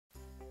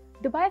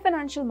Dubai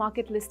financial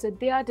market listed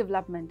Deyaar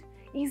development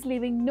is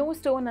leaving no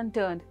stone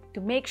unturned to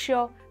make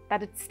sure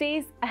that it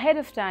stays ahead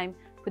of time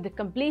with the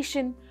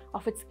completion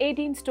of its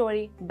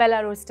 18-story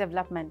Barsha Rose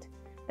development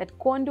that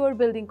Condor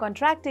Building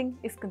Contracting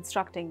is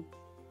constructing.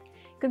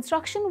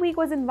 Construction Week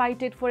was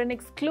invited for an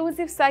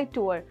exclusive site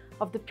tour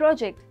of the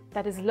project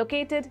that is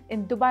located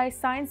in Dubai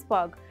Science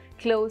Park,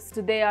 close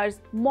to Deyaar's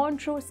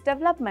Mont Rose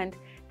development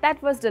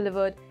that was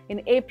delivered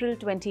in April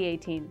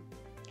 2018.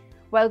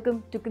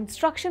 Welcome to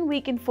Construction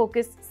Week in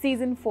Focus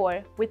Season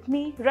 4 with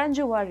me,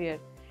 Ranju Warrior,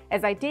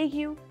 as I take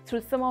you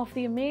through some of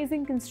the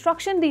amazing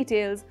construction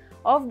details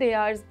of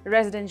Deyaar's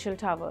residential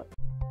tower.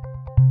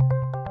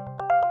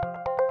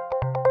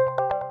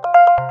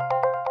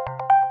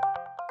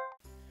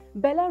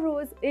 Barsha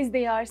Rose is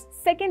Deyaar's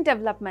second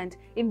development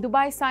in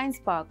Dubai Science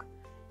Park.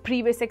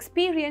 Previous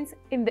experience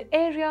in the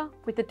area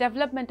with the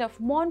development of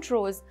Mont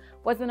Rose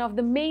was one of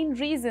the main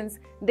reasons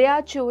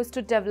Deyaar chose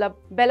to develop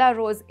Barsha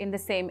Rose in the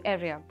same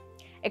area,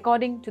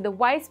 according to the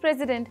Vice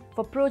President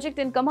for Project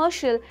and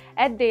Commercial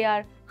at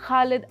Deyaar,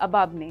 Khaled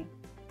Ababneh.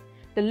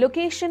 The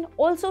location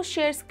also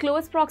shares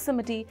close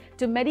proximity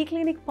to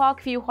Mediclinic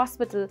Parkview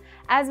Hospital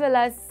as well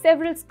as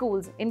several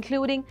schools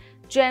including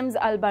Kings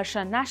Al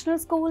Barsha National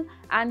School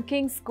and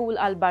Kings School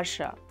Al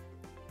Barsha.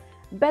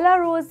 Barsha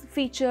Rose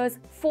features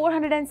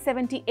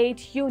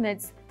 478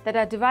 units that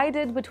are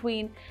divided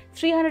between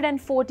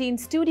 314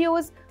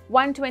 studios,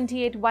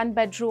 128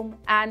 one-bedroom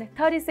and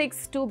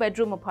 36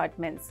 two-bedroom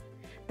apartments.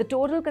 The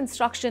total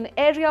construction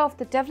area of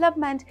the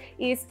development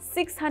is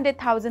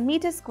 600,000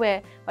 meters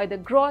square, while the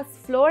gross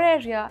floor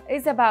area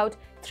is about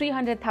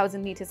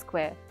 300,000 meters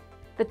square.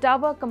 The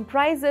tower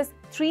comprises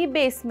 3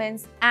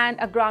 basements and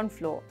a ground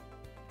floor.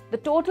 The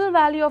total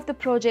value of the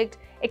project,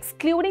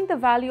 excluding the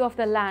value of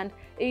the land,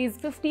 is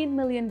 $15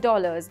 million,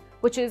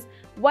 which is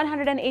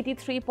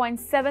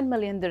 183.7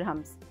 million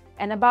dirhams.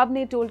 And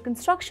Ababneh told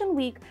Construction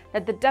Week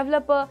that the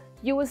developer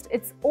used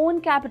its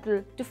own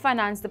capital to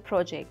finance the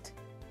project.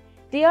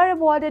 Deyaar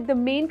awarded the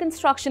main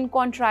construction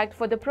contract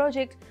for the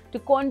project to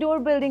Condor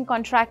Building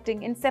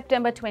Contracting in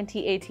September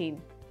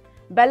 2018.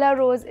 Barsha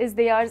Rose is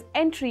Deyaar's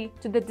entry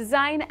to the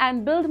design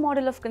and build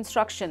model of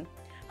construction.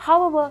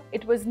 However,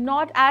 it was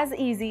not as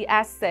easy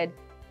as said.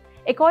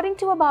 According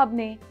to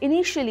Ababneh,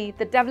 initially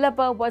the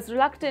developer was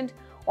reluctant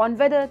on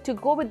whether to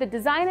go with the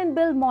design and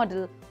build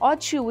model or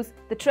choose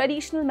the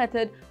traditional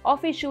method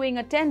of issuing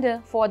a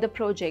tender for the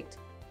project.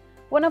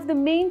 One of the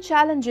main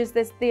challenges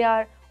that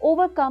Deyaar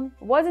overcome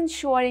was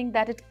ensuring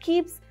that it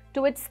keeps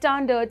to its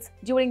standards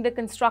during the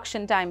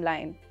construction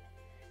timeline.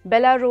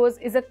 Barsha Rose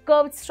is a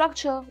curved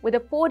structure with a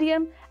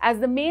podium as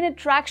the main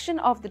attraction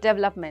of the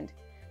development.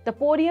 The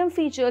podium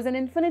features an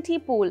infinity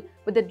pool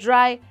with a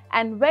dry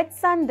and wet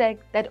sun deck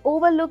that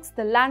overlooks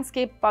the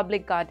landscape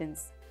public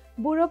gardens.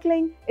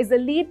 Burokling is the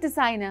lead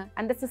designer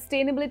and the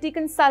sustainability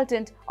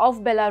consultant of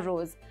Barsha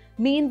Rose.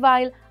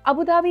 Meanwhile,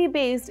 Abu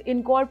Dhabi-based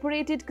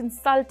incorporated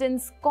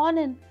consultants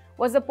Conan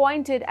was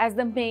appointed as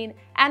the main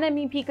and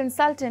MEP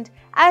consultant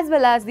as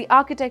well as the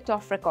architect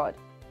of record.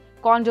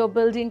 Condor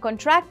Building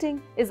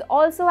Contracting is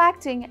also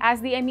acting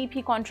as the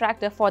MEP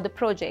contractor for the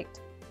project.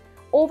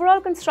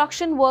 Overall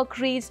construction work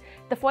reached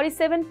the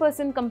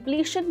 47%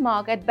 completion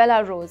mark at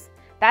Barsha Rose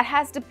that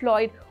has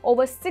deployed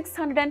over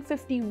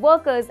 650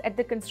 workers at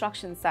the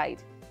construction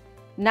site.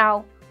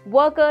 Now,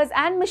 workers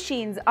and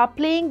machines are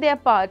playing their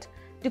part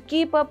to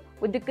keep up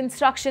with the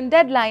construction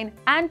deadline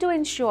and to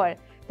ensure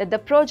that the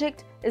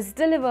project is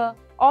delivered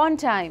on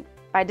time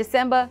by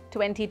December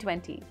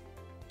 2020.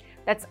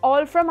 That's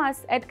all from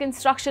us at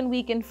Construction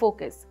Week in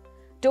Focus.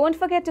 Don't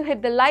forget to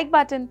hit the like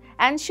button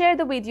and share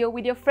the video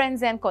with your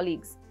friends and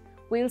colleagues.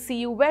 We'll see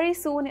you very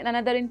soon in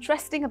another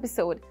interesting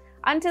episode.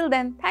 Until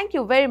then, thank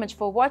you very much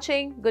for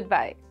watching.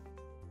 Goodbye.